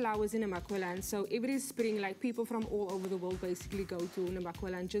the flowers in Namaqualand. So every spring, like, people from all over the world basically go to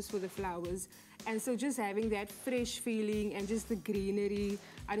Namaqualand just for the flowers. And so just having that fresh feeling and just the greenery,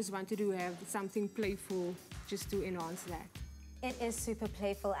 I just wanted to have something playful just to enhance that. It is super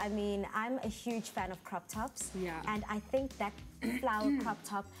playful. I mean, I'm a huge fan of crop tops. And I think that flower crop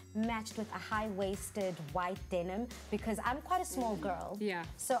top matched with a high-waisted white denim because I'm quite a small girl.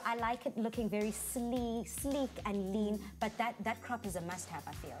 So I like it looking very sleek and lean, but that crop is a must-have,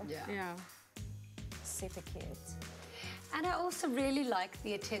 I feel. Super cute. And I also really like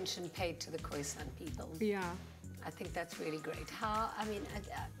the attention paid to the Khoisan people. I think that's really great. How, I mean,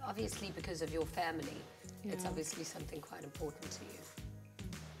 obviously because of your family, it's obviously something quite important to you.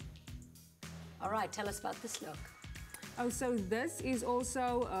 All right, tell us about this look. Oh, so this is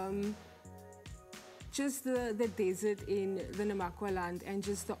also just the desert in the Namaqualand and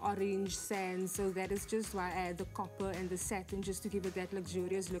just the orange sand. So that is just why I add the copper and the satin just to give it that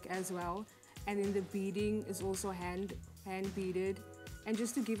luxurious look as well. And then the beading is also hand beaded. And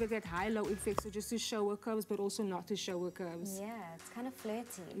just to give it that high-low effect, so just to show her curves, but also not to show her curves. Yeah, it's kind of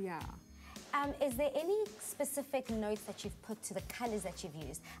flirty. Yeah. Is there any specific notes that you've put to the colors that you've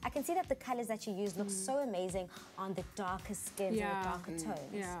used? I can see that the colors that you use look so amazing on the darker skins and the darker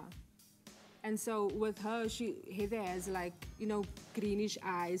tones. Yeah. And so with her, Heather has, like, you know, greenish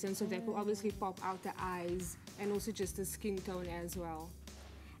eyes, and so that will obviously pop out the eyes and also just the skin tone as well.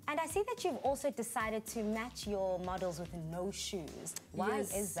 And I see that you've also decided to match your models with no shoes. Why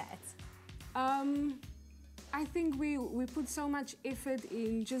is that? I think we put so much effort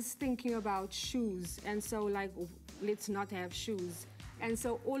in just thinking about shoes, and so, like, let's not have shoes. And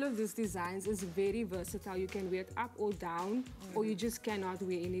so all of these designs is very versatile. You can wear it up or down, or you just cannot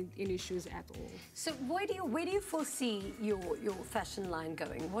wear any shoes at all. So where do you foresee your fashion line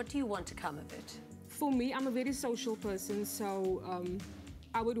going? What do you want to come of it? For me, I'm a very social person, so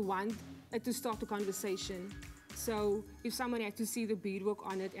I would want it to start a conversation. So if someone had to see the beadwork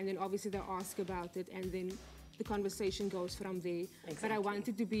on it, and then obviously they'll ask about it, and then the conversation goes from there. But I want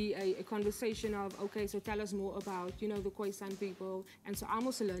it to be a conversation of, okay, so tell us more about, you know, the Khoisan people. And so I'm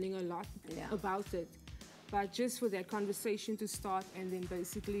also learning a lot about it. But just for that conversation to start, and then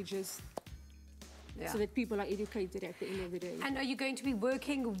basically just so that people are educated at the end of the day. And are you going to be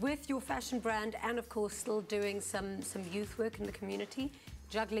working with your fashion brand and, of course, still doing some youth work in the community?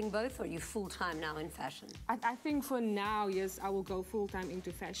 Juggling both, or are you full-time now in fashion? I think for now, yes, I will go full-time into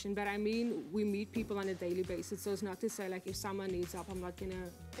fashion. But I mean, we meet people on a daily basis, so it's not to say, like, if someone needs help, I'm not going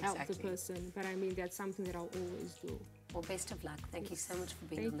to help the person. But I mean, that's something that I'll always do. Well, best of luck. Thank you so much for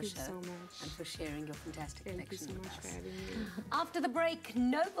being on the show. Thank you so much. And for sharing your fantastic collection with us. Thank you so much for having me. After the break,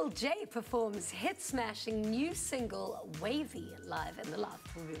 Noble J performs hit-smashing new single, Wavy, live in the Loft.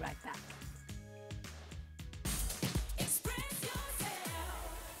 We'll be right back.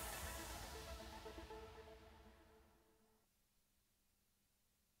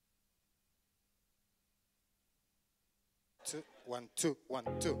 2, 1, 2, 1,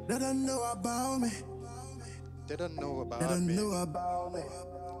 2. They don't know about me. They don't know about They don't me. know about me.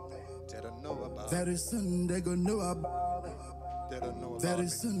 They don't know about me. Very soon they gonna know about me. They don't know about Very me.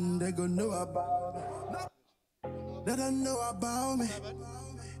 soon they gonna know about me. They don't know about me.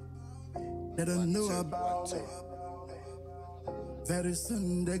 They don't know about me. Very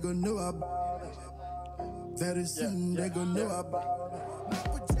soon they gonna know about me. Very soon they gonna know about me.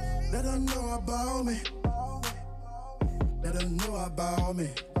 They don't know about me. They don't know about me.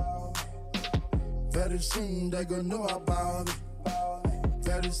 Very soon they gonna know about me.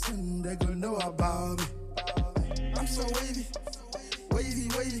 Very soon they gonna know about me. I'm so wavy, wavy,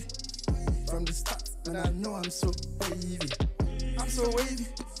 wavy. From the start, and I know I'm so wavy. I'm so wavy,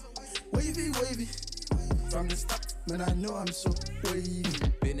 wavy, wavy. From the start, man, I know I'm so wavy.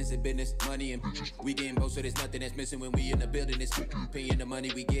 Business and business, money and we getting both, so there's nothing that's missing when we in the building. It's paying the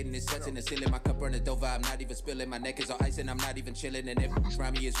money we getting, it's touching the ceiling. My cup running over, I'm not even spilling. My neck is all ice and I'm not even chilling. And if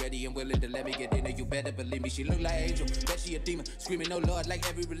Rami is ready and willing to let me get in there, you better believe me. She look like an angel, bet she a demon, screaming no Lord like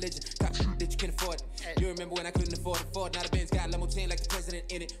every religion. Cop that you can afford. You remember when I couldn't afford Ford? Now the Benz got Lambo 10 like the president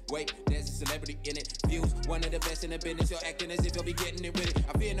in it. Wait, there's a celebrity in it. Views, one of the best in the business. You're acting as if you'll be getting it with it.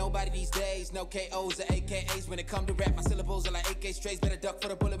 I fear nobody these days, no KOs or AKAs. When it come to rap, my syllables are like AK strays. Better duck for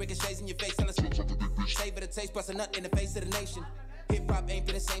the bullet, ricochets in your face. Tell us, savor the taste, bust a nut in the face of the nation. Hip-hop ain't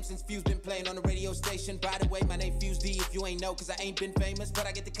been the same since Fuse been playing on the radio station. By the way, my name Fuse D if you ain't know, cause I ain't been famous. But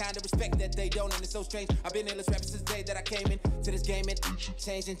I get the kind of respect that they don't, and it's so strange. I've been illest rapper since the day that I came in to this game. And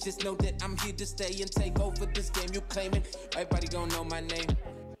changing, just know that I'm here to stay and take over this game you claiming. Everybody gonna know my name.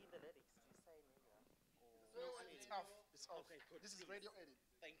 This is radio edit.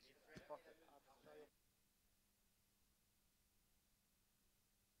 Thank you.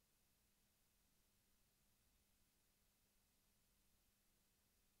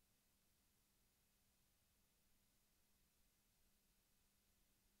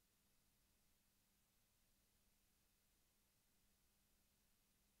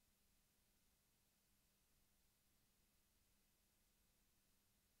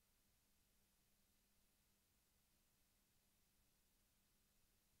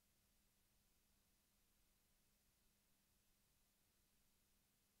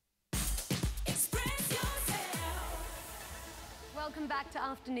 Welcome back to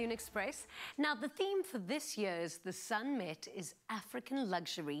Afternoon Express. Now, the theme for this year's The Sun Met is African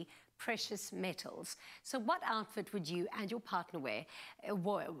Luxury Precious Metals. So what outfit would you and your partner wear?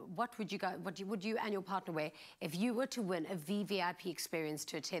 What would you and your partner wear if you were to win a VVIP experience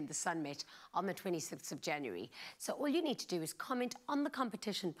to attend the Sun Met on the 26th of January? So all you need to do is comment on the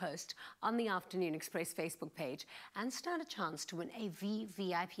competition post on the Afternoon Express Facebook page and stand a chance to win a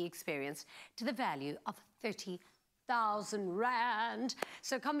VVIP experience to the value of 30,000 Rand.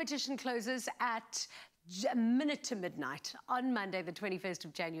 So competition closes at a minute to midnight on Monday, the 21st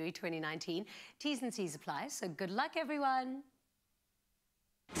of January, 2019. T's and C's apply, so good luck, everyone.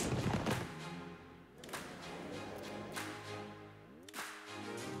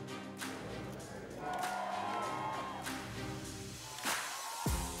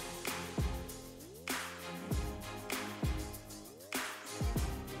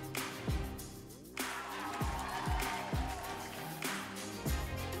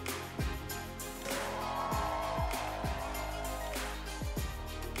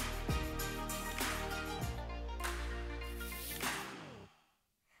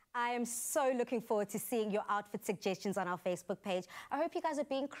 I am so looking forward to seeing your outfit suggestions on our Facebook page. I hope you guys are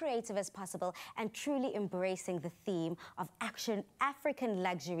being creative as possible and truly embracing the theme of African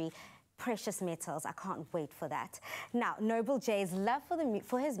luxury precious metals. I can't wait for that. Now, Noble J's love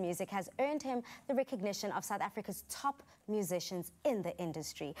for his music has earned him the recognition of South Africa's top musicians in the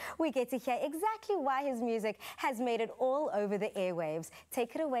industry. We get to hear exactly why his music has made it all over the airwaves.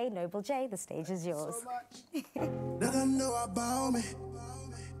 Take it away, Noble J. The stage is yours. So much. They don't know about me.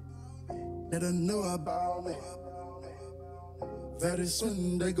 They don't know about me. Very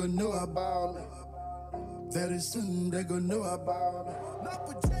soon they gonna know about me. Very soon they gonna know about me.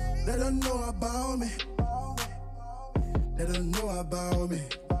 They don't know about me. They don't know about me.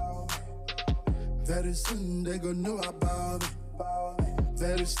 Very soon they gonna know about me.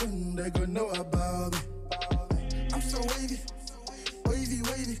 Very soon they gonna know about me. I'm so wavy, wavy,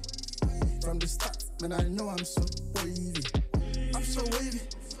 wavy. From the start, man, I know I'm so wavy. I'm so wavy.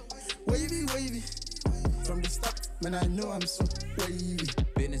 Wavy, wavy, from the start, man, I know I'm so wavy.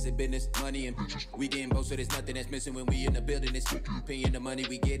 Business and business, money and we getting both, so there's nothing that's missing when we in the building. It's paying the money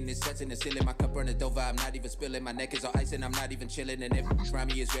we getting is touching the ceiling. My cup runneth over, I'm not even spilling. My neck is all ice and I'm not even chilling. And if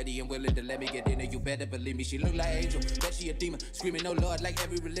around me is ready and willing to let me get in there, you better believe me. She look like Angel, bet she a demon, screaming no Lord like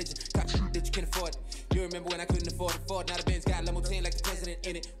every religion. Cop that you can afford. You remember when I couldn't afford it? Not a Benz, got Lambo 10 like the president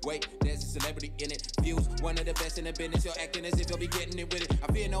in it. Wait, there's a celebrity in it. Views, one of the best in the business. You're acting as if you'll be getting it with it.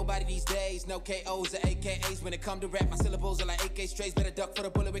 I fear nobody these days, no KOs or AKAs. When it come to rap, my syllables are like AK strays. Better duck for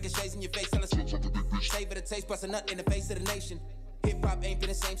the bullet, ricochets in your face. Tell us, savor the taste, bust a nut in the face of the nation. Hip-hop ain't been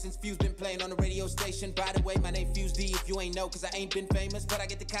the same since Fuse been playing on the radio station. By the way, my name Fuse D if you ain't know, cause I ain't been famous. But I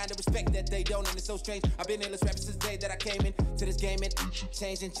get the kind of respect that they don't, and it's so strange. I've been illest rapper since the day that I came in to this game. It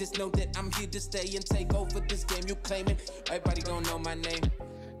changing, just know that I'm here to stay and take over this game you claiming. Everybody gon' know my name.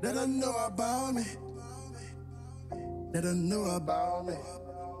 They don't know about me. They don't know about me.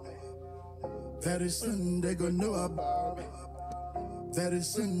 Very soon they gon' know about me. Very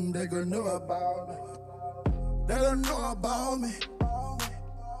soon they gon' know about me. They don't know about me.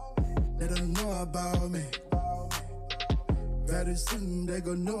 They don't know about me. Very soon they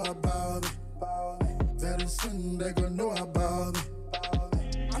gon' know about me. Very soon they gon' know about me.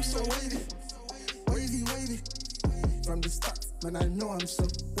 I'm so wavy, wavy, wavy. From the start, man, I know I'm so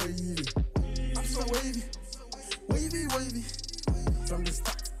wavy. I'm so wavy, wavy, wavy. From the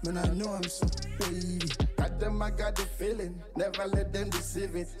start, man, I know I'm so wavy. Got them, I got the feeling. Never let them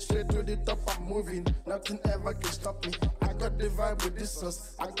deceive it. Straight to the top, I'm moving. Nothing ever can stop me. I got the vibe with this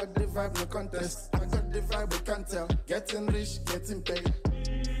sauce. I got the vibe, no contest. I got the vibe, we can't tell. Getting rich, getting paid.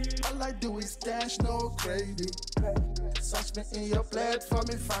 All I do is cash, no credit. Search me in your platform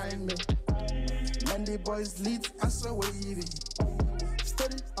and find me. When the boys lead, I'm so wavy.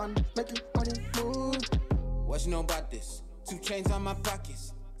 Steady on making money move. What you know about this? 2 chains on my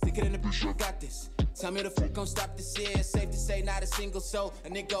pockets. Thicker than the bitch, I got this. Tell me the fuck gon' stop this year. It's safe to say not a single soul. A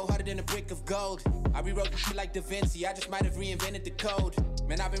nigga go harder than a brick of gold. I rewrote the shit like Da Vinci. I just might have reinvented the code.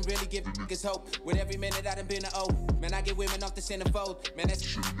 Man, I've been really giving niggas hope. With every minute I done been a O. Man, I get women off the centerfold. Man, that's the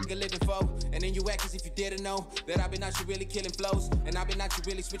shit nigga living for. And then you act as if you didn't know that I've been out here really killing flows. And I've been out here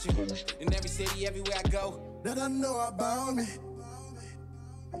really switching hoes. In every city, everywhere I go. They don't know about me.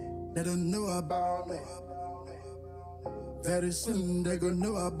 They don't know about me. Very soon they gon'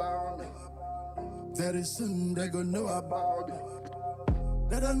 know about me. Very soon they gon' know about me.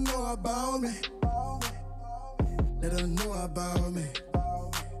 They don't know about me. They don't know about me.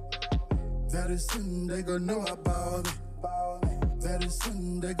 Very soon they gon' know about me. Very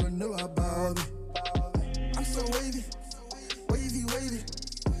soon they gon' know about me. I'm so wavy, wavy, wavy.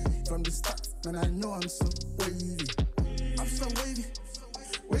 From the start, man, I know I'm so wavy. I'm so wavy,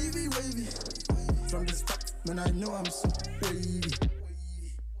 wavy, wavy. From the start, man, I know I'm so wavy.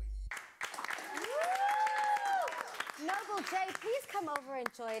 Noble J, please come over and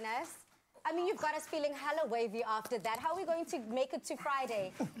join us. I mean, you've got us feeling hella wavy after that. How are we going to make it to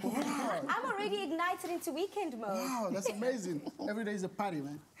Friday? Wow. I'm already ignited into weekend mode. Wow, that's amazing. Every day is a party,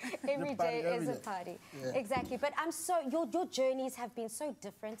 man. Every day is a party. Yeah. Exactly. But I'm so, your journeys have been so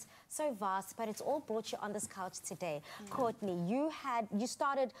different, so vast, but it's all brought you on this couch today. Courtney, you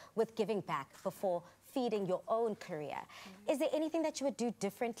started with giving back before feeding your own career. Is there anything that you would do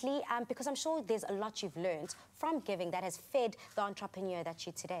differently? Because I'm sure there's a lot you've learned from giving that has fed the entrepreneur that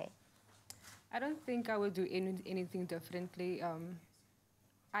you're today. I don't think I would do anything differently.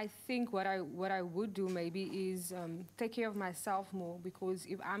 I think what I would do maybe is take care of myself more, because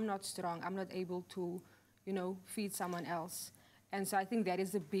if I'm not strong, I'm not able to, you know, feed someone else. And so I think that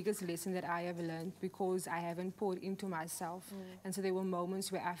is the biggest lesson that I have learned, because I haven't poured into myself. And so there were moments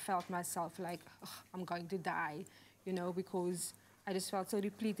where I felt myself like, oh, I'm going to die, you know, because I just felt so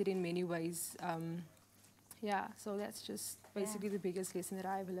depleted in many ways. Yeah, so that's just basically the biggest lesson that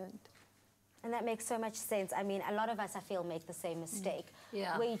I've learned. And that makes so much sense. I mean, a lot of us, I feel, make the same mistake.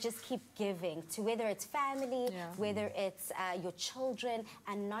 Where you just keep giving to whether it's family, whether it's your children,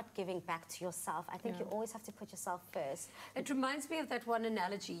 and not giving back to yourself. I think you always have to put yourself first. It reminds me of that one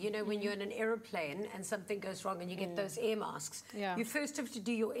analogy, you know, when you're in an aeroplane and something goes wrong and you get those air masks. You first have to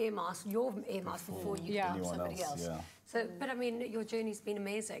do your air mask before you can help somebody else. So, but I mean, your journey's been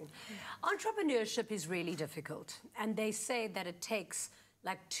amazing. Entrepreneurship is really difficult, and they say that it takes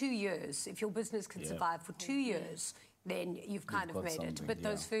like 2 years. If your business can survive for 2 years, then you've kind of made it. But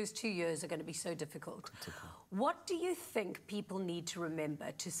those first 2 years are going to be so difficult. What do you think people need to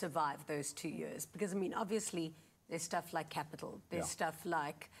remember to survive those 2 years? Because, I mean, obviously, there's stuff like capital. There's stuff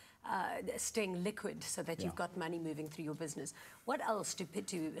like staying liquid so that you've got money moving through your business. What else do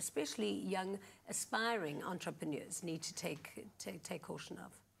especially young, aspiring entrepreneurs need to take caution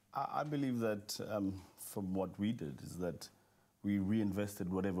of? I believe that from what we did is that we reinvested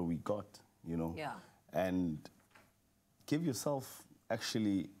whatever we got, you know. Yeah. And give yourself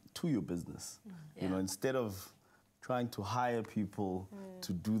actually to your business. You know, instead of trying to hire people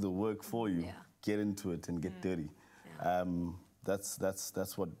to do the work for you, get into it and get dirty.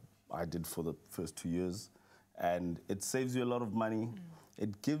 That's what I did for the first 2 years, and it saves you a lot of money.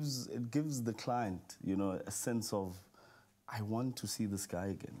 It gives the client, you know, a sense of, I want to see this guy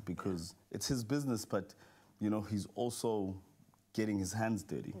again, because it's his business, but you know, he's also getting his hands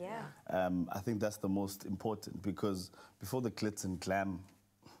dirty. I think that's the most important, because before the glitz and glam,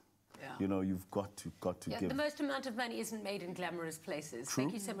 you know, you've got to give. The most amount of money isn't made in glamorous places. True.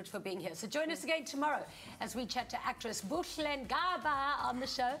 Thank you so much for being here. So join us again tomorrow as we chat to actress Bushlen Gaba on the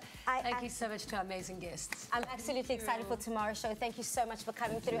show. Thank you so much to our amazing guests. I'm absolutely excited for tomorrow's show. Thank you so much for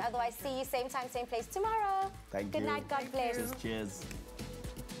coming through. Otherwise, see you same time, same place tomorrow. Thank you. Good night. God bless. Cheers.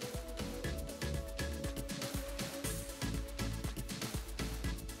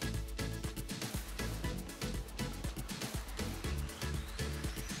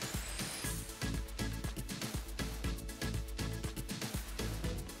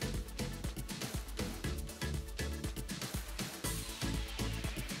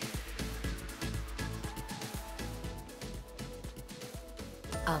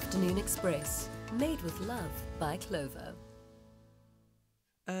 Afternoon Express, made with love by Clover.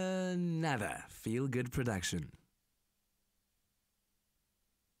 Another feel-good production.